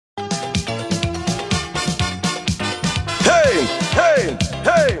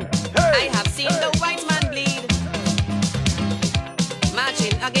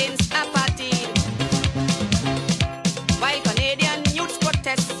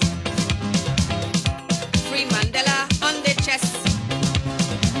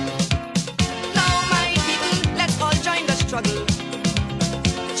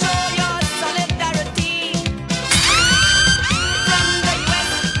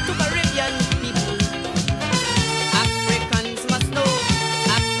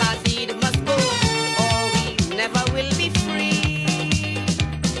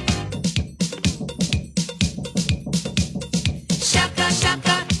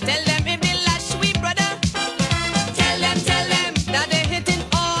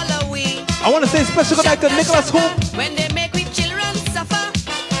say special good night to Nicholas Hope. When they make we children suffer,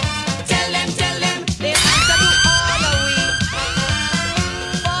 tell them, they have to do all the way.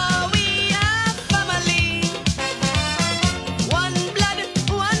 For we are family, one blood,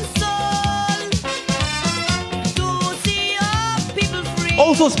 one soul, to see our people free.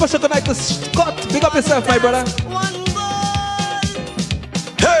 Also special good night to Scott. Big up yourself, my brother. One goal.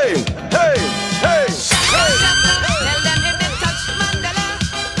 Hey, hey, hey, hey. Tell them if they touch Mandela.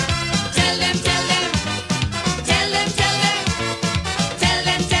 Tell them,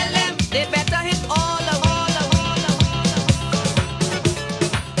 they better hit all the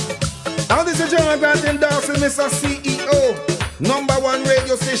Now this is General Grant endorsing Mr. CEO. #1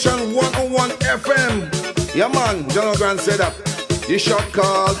 radio station 101 FM. Yeah man, General Grant said that. The shot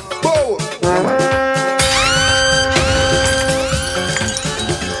called Bow.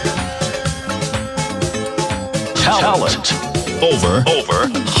 Talent over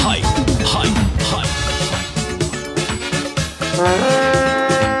hype.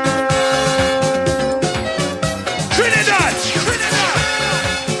 Trinidad.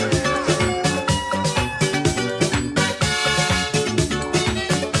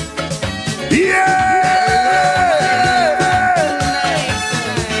 Yeah!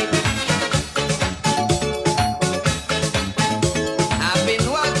 I've been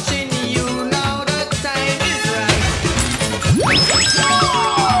watching you, now the time is right.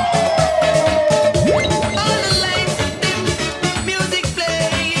 All the lights dim, music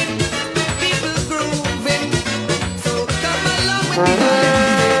playing, people grooving. So come along with me,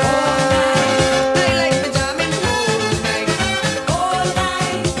 I like the jamming all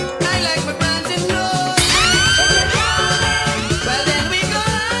night. I like my dancing all night. Well then we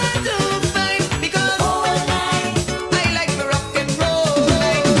got to fight because all night I like the rock and roll.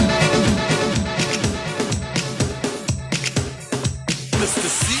 Mr.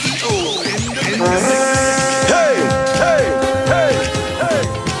 CEO in the mix. Hey, hey, hey, hey.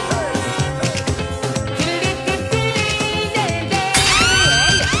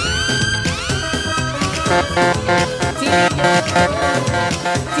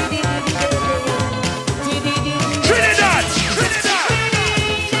 Trinidad.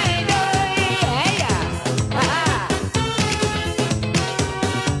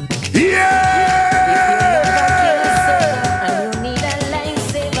 And you need a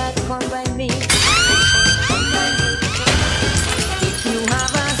lifesaver, come by me. If you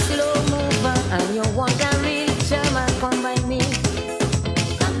have a slow mover and you want a real charmer, come by me.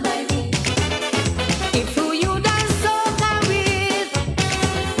 Come by me. If who you dance soca with,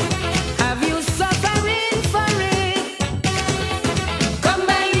 have you suffering for it? Come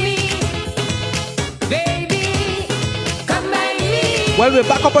by me, baby. Come by me. Well, we're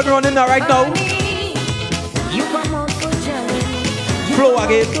back up and running now right now. You come out for jamming. Flow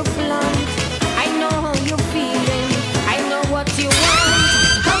again. I know how you're feeling. I know what you want.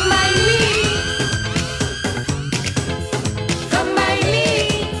 Come by me. Come by me.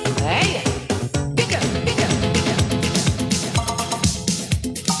 Hey. Bigger.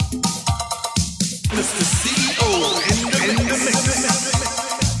 Mr. CEO in the mix.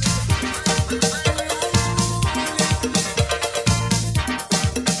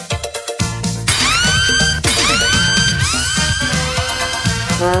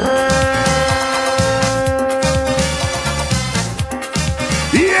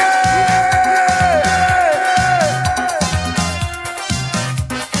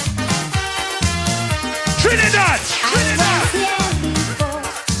 Trinidad. I was here before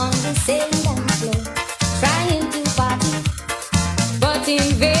on the same dance floor, trying to party, but in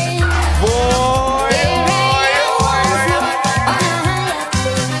vain. There I was on a higher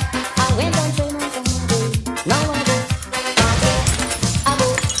plane. I went on train on Sunday. Now I go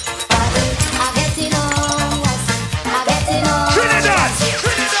party, I get it on, I get it on. Trinidad.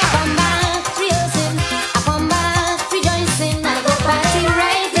 I come back rehearsing, I come back rejoicing. I go party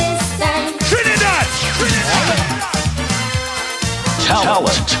right this time. Trinidad.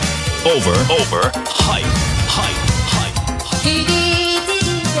 Talent over hype.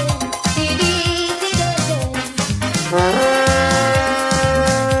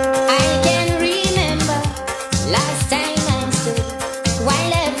 I can remember last time I stood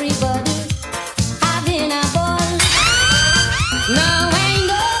while everybody having a ball. Now I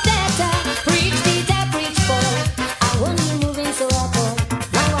know better. Preach Peter, preach Paul. I won't be moving so at all.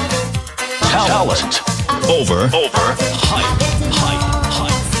 Now I go. Talent over hype.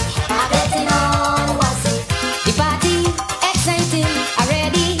 I bet it on was it. The party exciting. I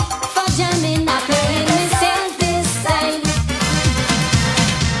ready for jamming. I playing myself this time.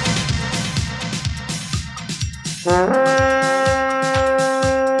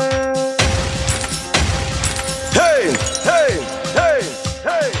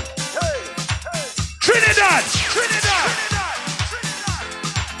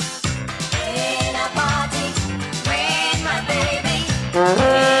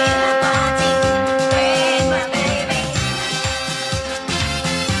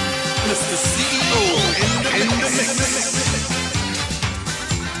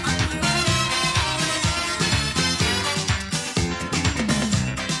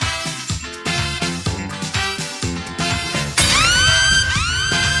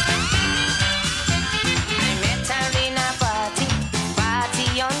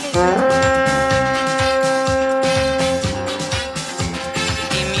 The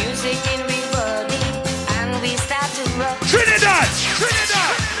music in we body and we start to rock. Trinidad!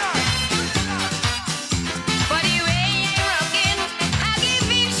 Trinidad! For the way you're rocking, I give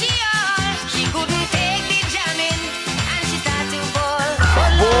it she all. She couldn't take the jamming and she started to fall. Oh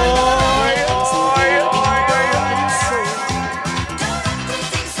Lord, don't rock the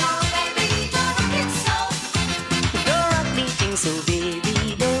thing so, baby,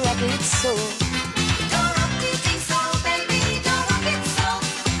 don't rock it so. Don't rock the thing so, baby, don't rock it so.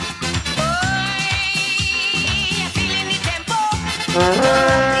 Boy, I'm feeling the tempo. Don't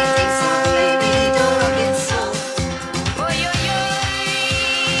rock the thing so, baby, don't rock it so. Oh, yo, yo,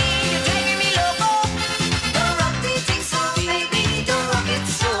 you're driving me loco. Don't rock the thing so, baby, don't rock it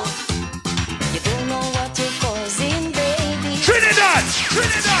so. You don't know what you're causing, baby. Trinidad!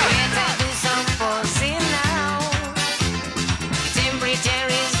 Trinidad! Better do some forcing now. The temperature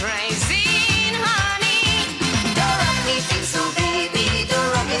is rising, honey. Don't rock the thing so, baby, don't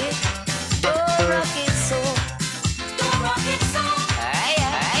rock it. Don't rock it so. Don't rock it so. Aye,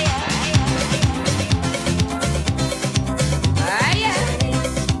 aye, aye, aye.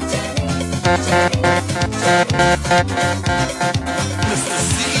 Mr.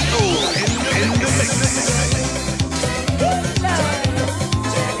 CEO in the mix.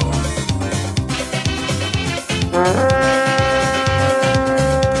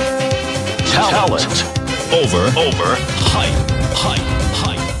 Talent. Over. Hype.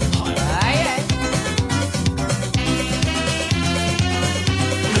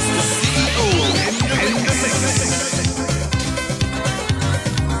 Mr. CEO in the mix.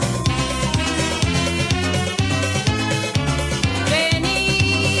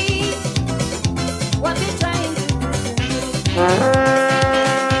 Benny, what you trying to do?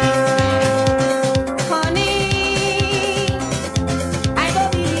 Honey, I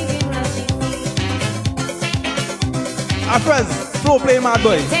don't believe in nothing. Our friends, slow play mad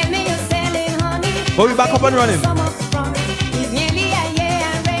boy. Tell me you're selling honey. But we back up and running. Some up front. It's nearly a year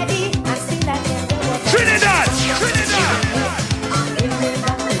already. I still I can't do what I Trinidad! Trinidad!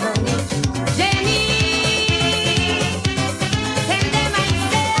 Jenny, tell them I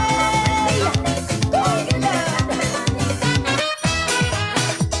say, oh,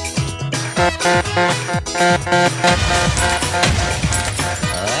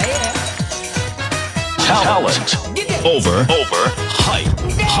 Talent. Over. Hype.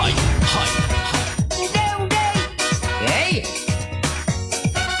 Hey.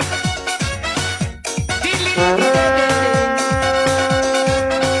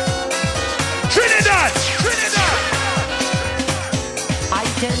 Trinidad! Trinidad! I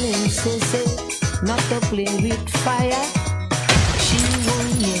tell him so not to play with fire. She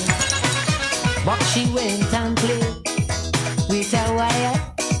won't hear, but she went and played with a wire.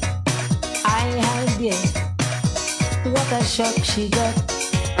 I had there, what a shock she got.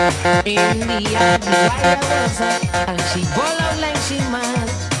 In the end, the wire was up, and she ball out like she mad.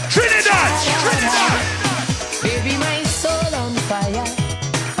 Trinidad! Trinidad! Baby, my soul on fire,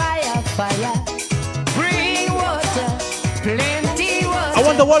 fire, fire. Bring water, plenty water. I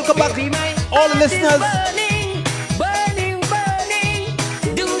want to welcome back Baby, my all the heart is listeners. burning, burning,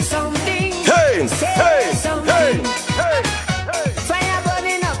 burning. Do something. Hey! Say Hey! something. Hey! Fire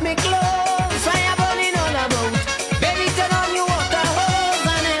burning up me clothes, fire burning all about. Baby, turn on your water hose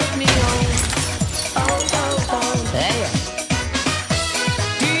and help me out. Oh. Hey.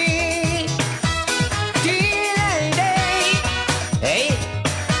 Dee, dee, day. Hey.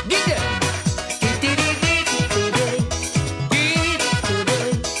 Dee, day. Dee, dee, dee, dee, dee, day. Dee, dee,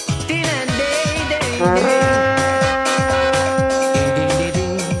 day. Dee, day, day, day. Dee, dee, dee,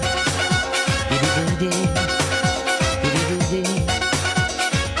 dee. Dee, dee, dee, dee.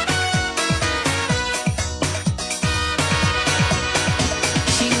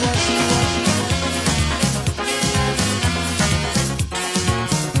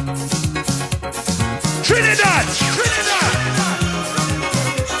 Trinidad! Trinidad!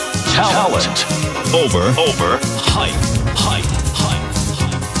 Talent. Over. Hype.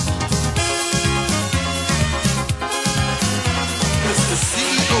 Mr.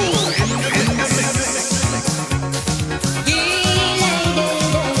 CEO in the mix.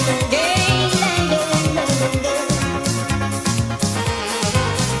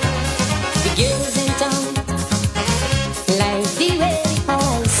 The girls in town like the way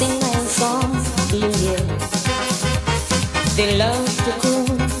I sing my song, yeah. They love to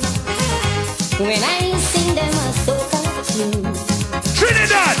cool when I sing them a soca tune.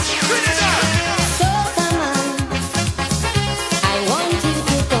 Trinidad! Trinidad! Soca man, I want you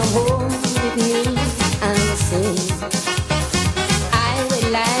to come home with me and sing. I would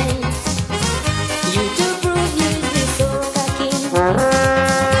like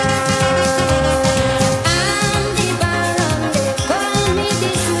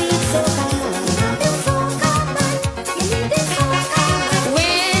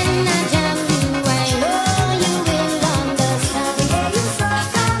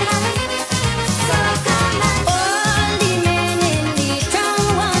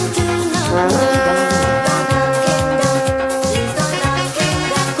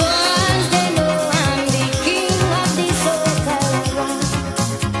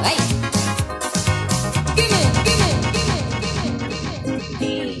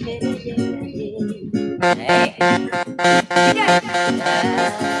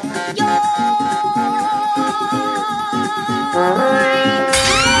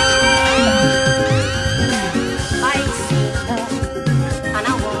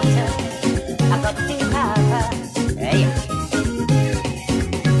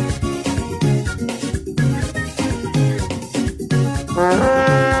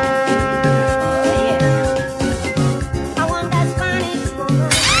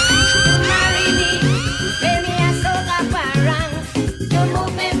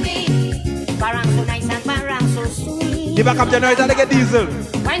Give back up generator to get diesel.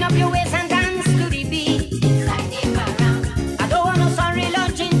 Wind up your waist and dance to the beat. I don't want no sorry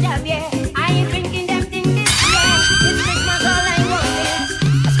Lord ginger beer. I ain't drinking them things this year. This Christmas all I want is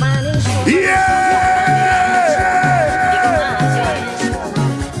a Spanish woman. Yeah!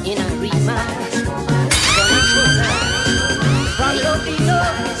 In a rematch, from Lopito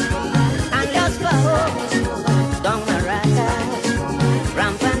and Los Bajos, Don Marata,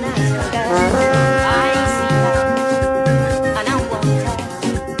 Rampanasca. I see her and I want her.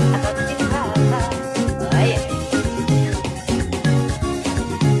 I got to have her. Oh yeah.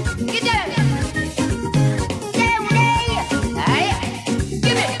 Get down. Down there. Aye.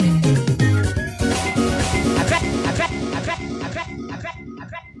 Give it.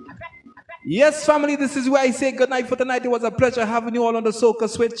 Yes, family, this is where I say good night for tonight. It was a pleasure having you all on the Soca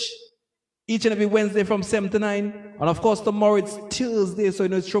Switch each and every Wednesday from 7 to 9. And of course, tomorrow it's Tuesday, so you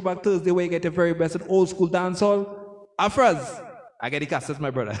know it's Throwback Thursday where you get a very best old school dancehall. Afras, I get the cassettes, my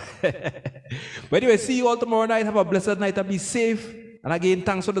brother. But anyway, see you all tomorrow night. Have a blessed night and be safe. And again,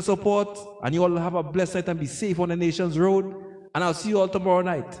 thanks for the support. And you all have a blessed night and be safe on the nation's road. And I'll see you all tomorrow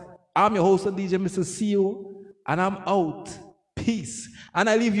night. I'm your host and DJ, Mr. CEO, and I'm out. Peace. And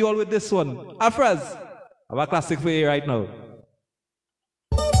I leave you all with this one. Afras, I have a classic for you right now.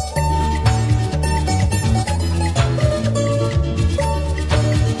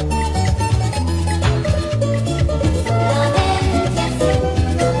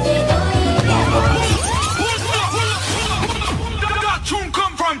 That tune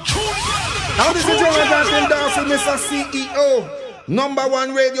come from Now this is Jonathan Dawson, Mr. CEO.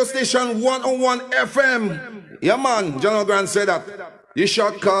 #1 radio station, 101 FM. Yeah, man. General Grant said that. You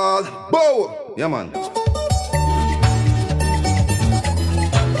shot called Bow. Yeah, man.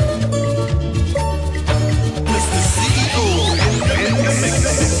 Mr. CEO in the mix.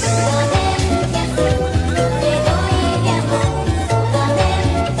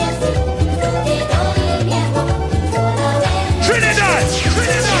 Trinidad!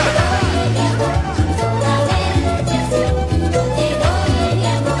 Trinidad!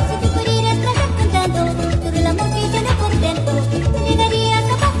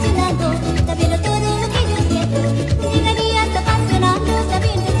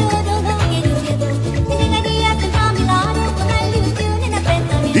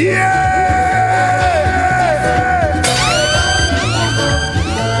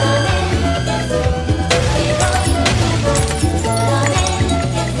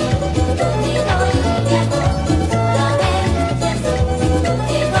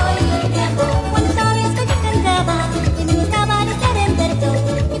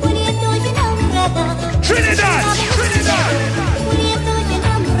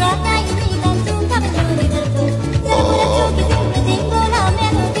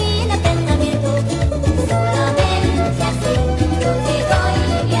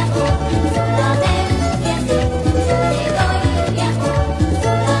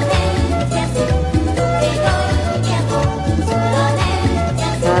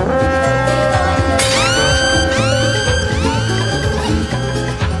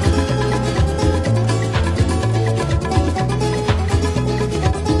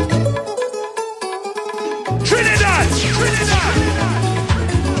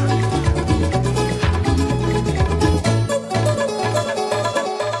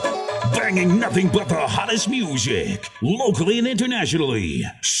 Nothing but the hottest music, locally and internationally.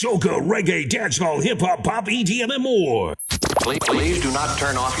 Soca, reggae, dancehall, hip-hop, pop, EDM, and more. Please do not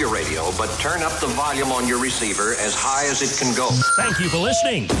turn off your radio, but turn up the volume on your receiver as high as it can go. Thank you for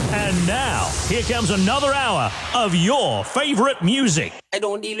listening. And now, here comes another hour of your favorite music. I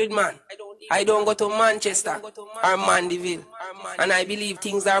don't deal with man. I don't go to Manchester or Mandeville. And I believe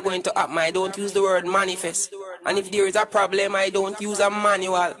things are going to happen. I don't use the word manifest. And if there is a problem, I don't use a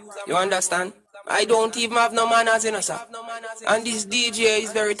manual. You understand? I don't even have no manners in us. And this DJ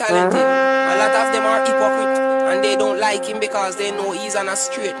is very talented. A lot of them are hypocrite. And they don't like him because they know he's on a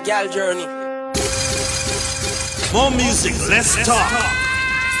straight gal journey. More music, let's talk.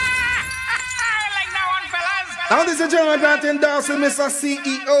 Now this is Jonathan Dawson, Mr.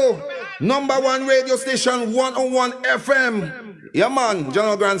 CEO. Number one radio station, 101 FM. Yeah, man.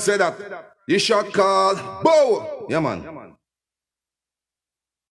 General Grant said that. The shot called Bow. Yeah, man.